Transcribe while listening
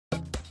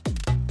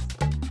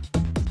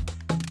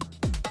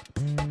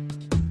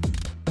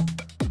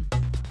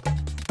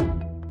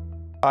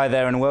Hi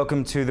there and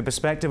welcome to The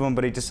Perspective on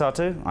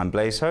BeritaSatu. I'm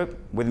Blaze Hope.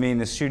 With me in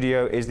the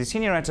studio is the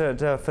senior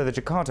editor for the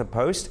Jakarta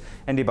Post,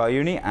 Endy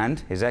Bayuni,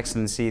 and His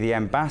Excellency the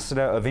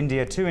Ambassador of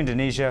India to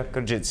Indonesia,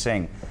 Gurjit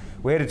Singh.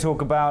 We're here to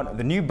talk about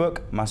the new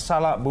book,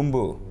 Masala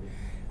Bumbu,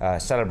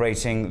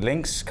 celebrating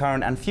links,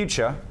 current and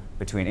future,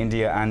 between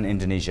India and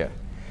Indonesia.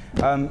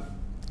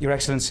 Your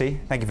Excellency,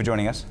 thank you for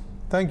joining us.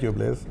 Thank you,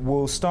 Blaze.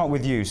 We'll start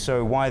with you.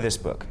 So why this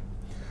book?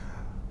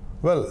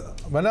 Well,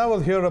 when I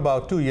was here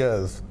about 2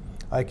 years,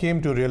 I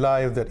came to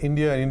realize that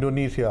India and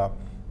Indonesia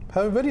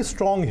have a very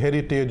strong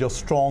heritage of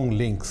strong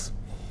links.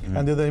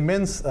 And there's an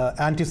immense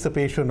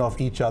anticipation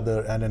of each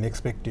other and an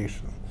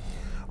expectation.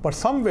 But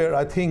somewhere,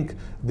 I think,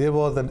 there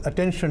was an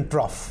attention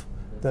trough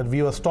that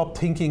we were stopped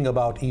thinking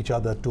about each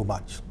other too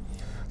much.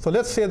 So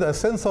let's say the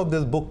essence of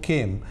this book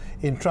came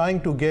in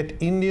trying to get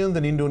Indians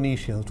and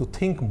Indonesians to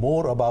think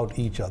more about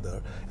each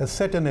other and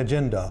set an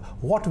agenda,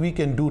 what we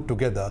can do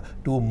together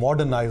to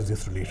modernize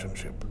this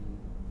relationship.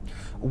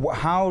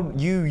 How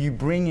you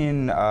bring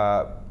in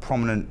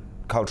prominent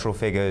cultural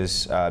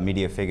figures,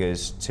 media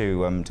figures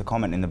to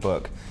comment in the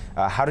book.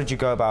 How did you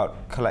go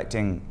about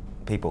collecting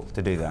people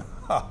to do that?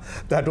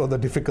 That was a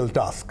difficult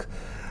task.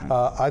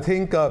 I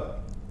think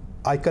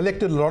I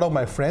collected a lot of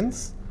my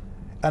friends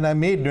and I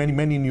made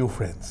many new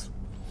friends.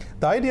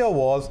 The idea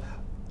was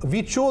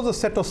we chose a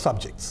set of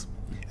subjects.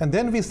 And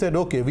then we said,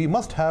 okay, we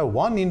must have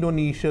one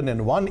Indonesian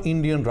and one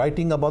Indian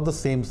writing about the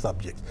same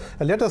subject.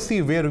 And let us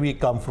see where we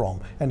come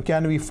from and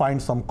can we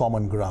find some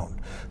common ground.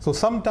 So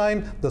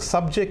sometimes the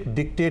subject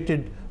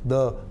dictated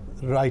the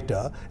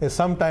writer, and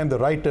sometimes the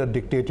writer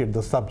dictated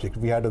the subject.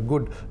 We had a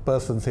good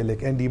person, say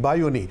like Endy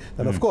Bayuni,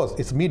 and of course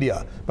it's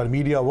media, but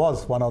media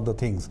was one of the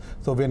things.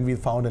 So when we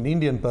found an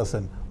Indian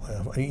person,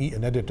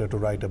 an editor to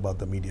write about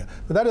the media.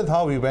 So that is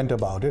how we went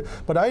about it.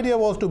 But the idea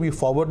was to be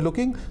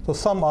forward-looking. So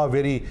some are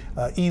very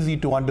easy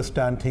to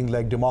understand things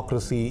like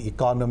democracy,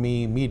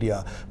 economy,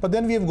 media. But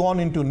then we have gone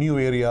into new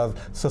areas,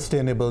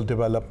 sustainable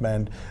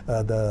development,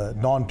 the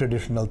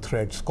non-traditional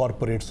threats,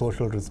 corporate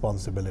social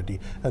responsibility.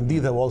 And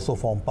these have also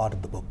formed part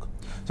of the book.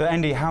 So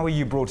Endy, how were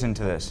you brought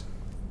into this?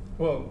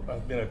 Well,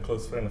 I've been a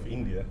close friend of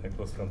India, a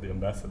close friend of the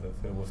ambassador,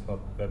 so it was not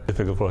that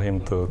difficult for him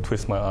to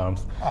twist my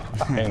arms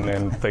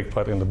and take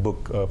part in the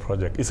book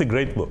project. It's a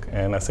great book,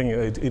 and I think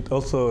it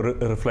also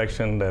a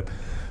reflection that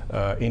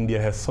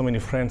India has so many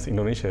friends in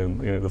Indonesia,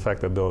 the fact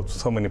that there are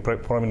so many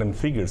prominent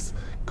figures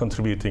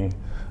contributing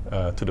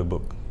to the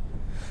book.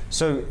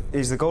 So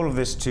is the goal of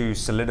this to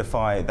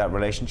solidify that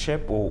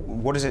relationship, or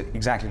what is it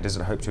exactly does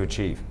it hope to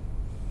achieve?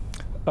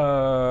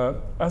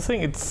 I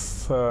think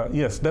it's,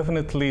 yes,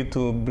 definitely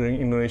to bring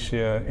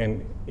Indonesia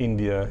and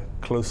India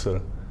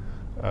closer.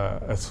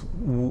 As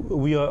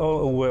we are all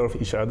aware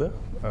of each other,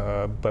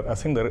 but I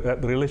think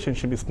that the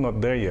relationship is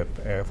not there yet.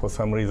 For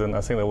some reason,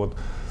 I think there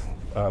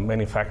were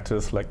many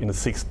factors, like in the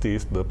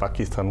 60s, the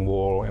Pakistan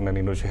war, and then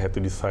Indonesia had to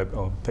decide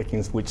on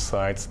taking which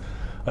sides.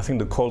 I think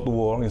the Cold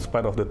War, in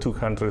spite of the two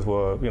countries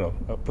were,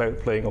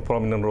 playing a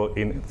prominent role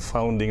in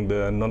founding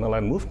the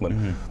non-aligned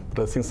movement.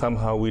 But I think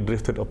somehow we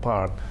drifted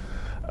apart.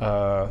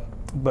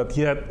 But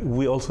yet,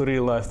 we also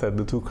realize that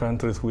the two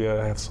countries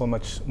have so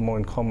much more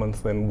in common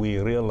than we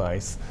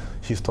realize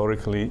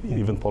historically,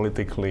 even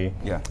politically,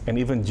 and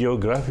even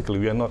geographically.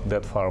 We are not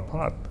that far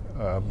apart.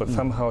 But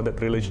somehow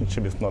that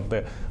relationship is not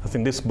there. I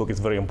think this book is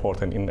very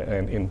important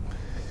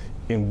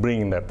in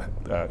bringing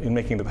that, in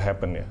making that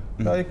happen.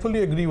 I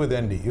fully agree with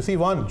Endy. You see,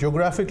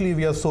 geographically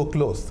we are so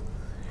close,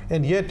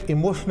 and yet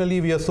emotionally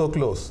we are so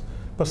close.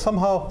 But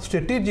somehow,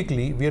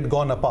 strategically, we had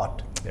gone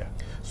apart.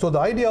 So the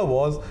idea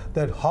was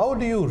that how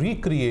do you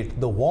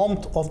recreate the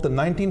warmth of the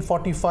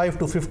 1945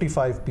 to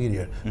 55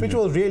 period, which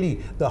was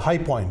really the high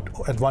point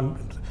at one.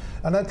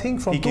 And I think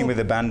from speaking with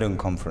the Bandung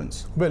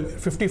Conference. Well,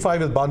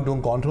 55 is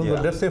Bandung Conference,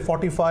 but let's say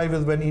 45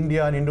 is when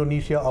India and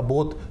Indonesia are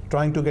both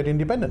trying to get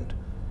independent.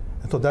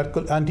 And so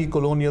that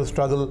anti-colonial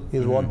struggle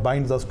is what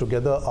binds us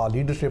together. Our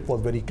leadership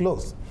was very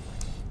close.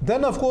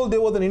 Then, of course,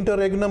 there was an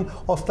interregnum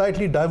of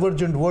slightly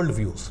divergent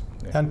worldviews,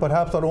 and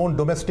perhaps our own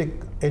domestic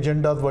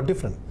agendas were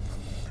different.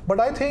 But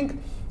I think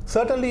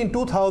certainly in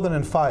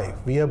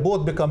 2005, we have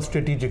both become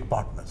strategic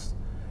partners.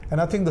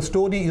 And I think the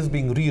story is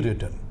being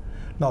rewritten.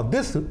 Now,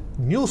 this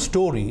new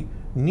story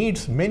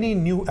needs many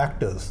new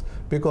actors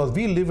because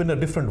we live in a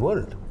different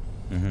world.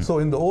 So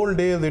in the old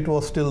days, it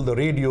was still the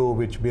radio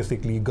which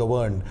basically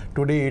governed.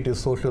 Today, it is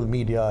social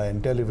media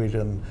and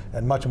television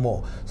and much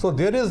more. So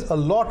there is a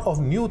lot of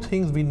new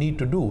things we need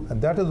to do.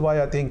 And that is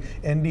why I think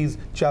Endy's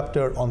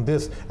chapter on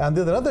this, and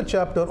there's another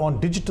chapter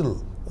on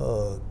digital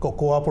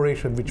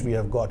cooperation which we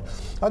have got.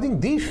 I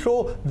think these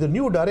show the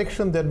new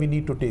direction that we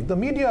need to take. The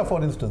media,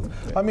 for instance,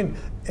 I mean,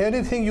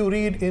 anything you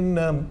read in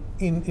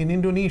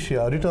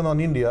Indonesia written on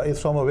India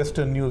is from a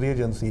Western news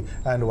agency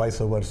and vice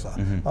versa.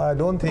 I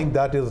don't think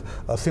that is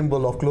a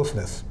symbol of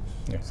closeness.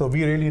 So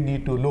we really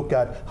need to look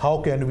at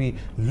how can we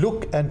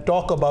look and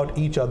talk about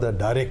each other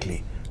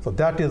directly. So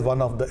that is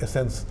one of the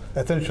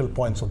essential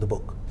points of the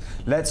book.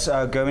 Let's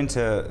go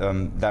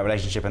into that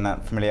relationship and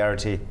that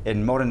familiarity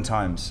in modern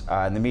times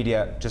in the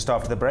media just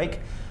after the break.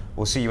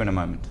 We'll see you in a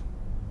moment.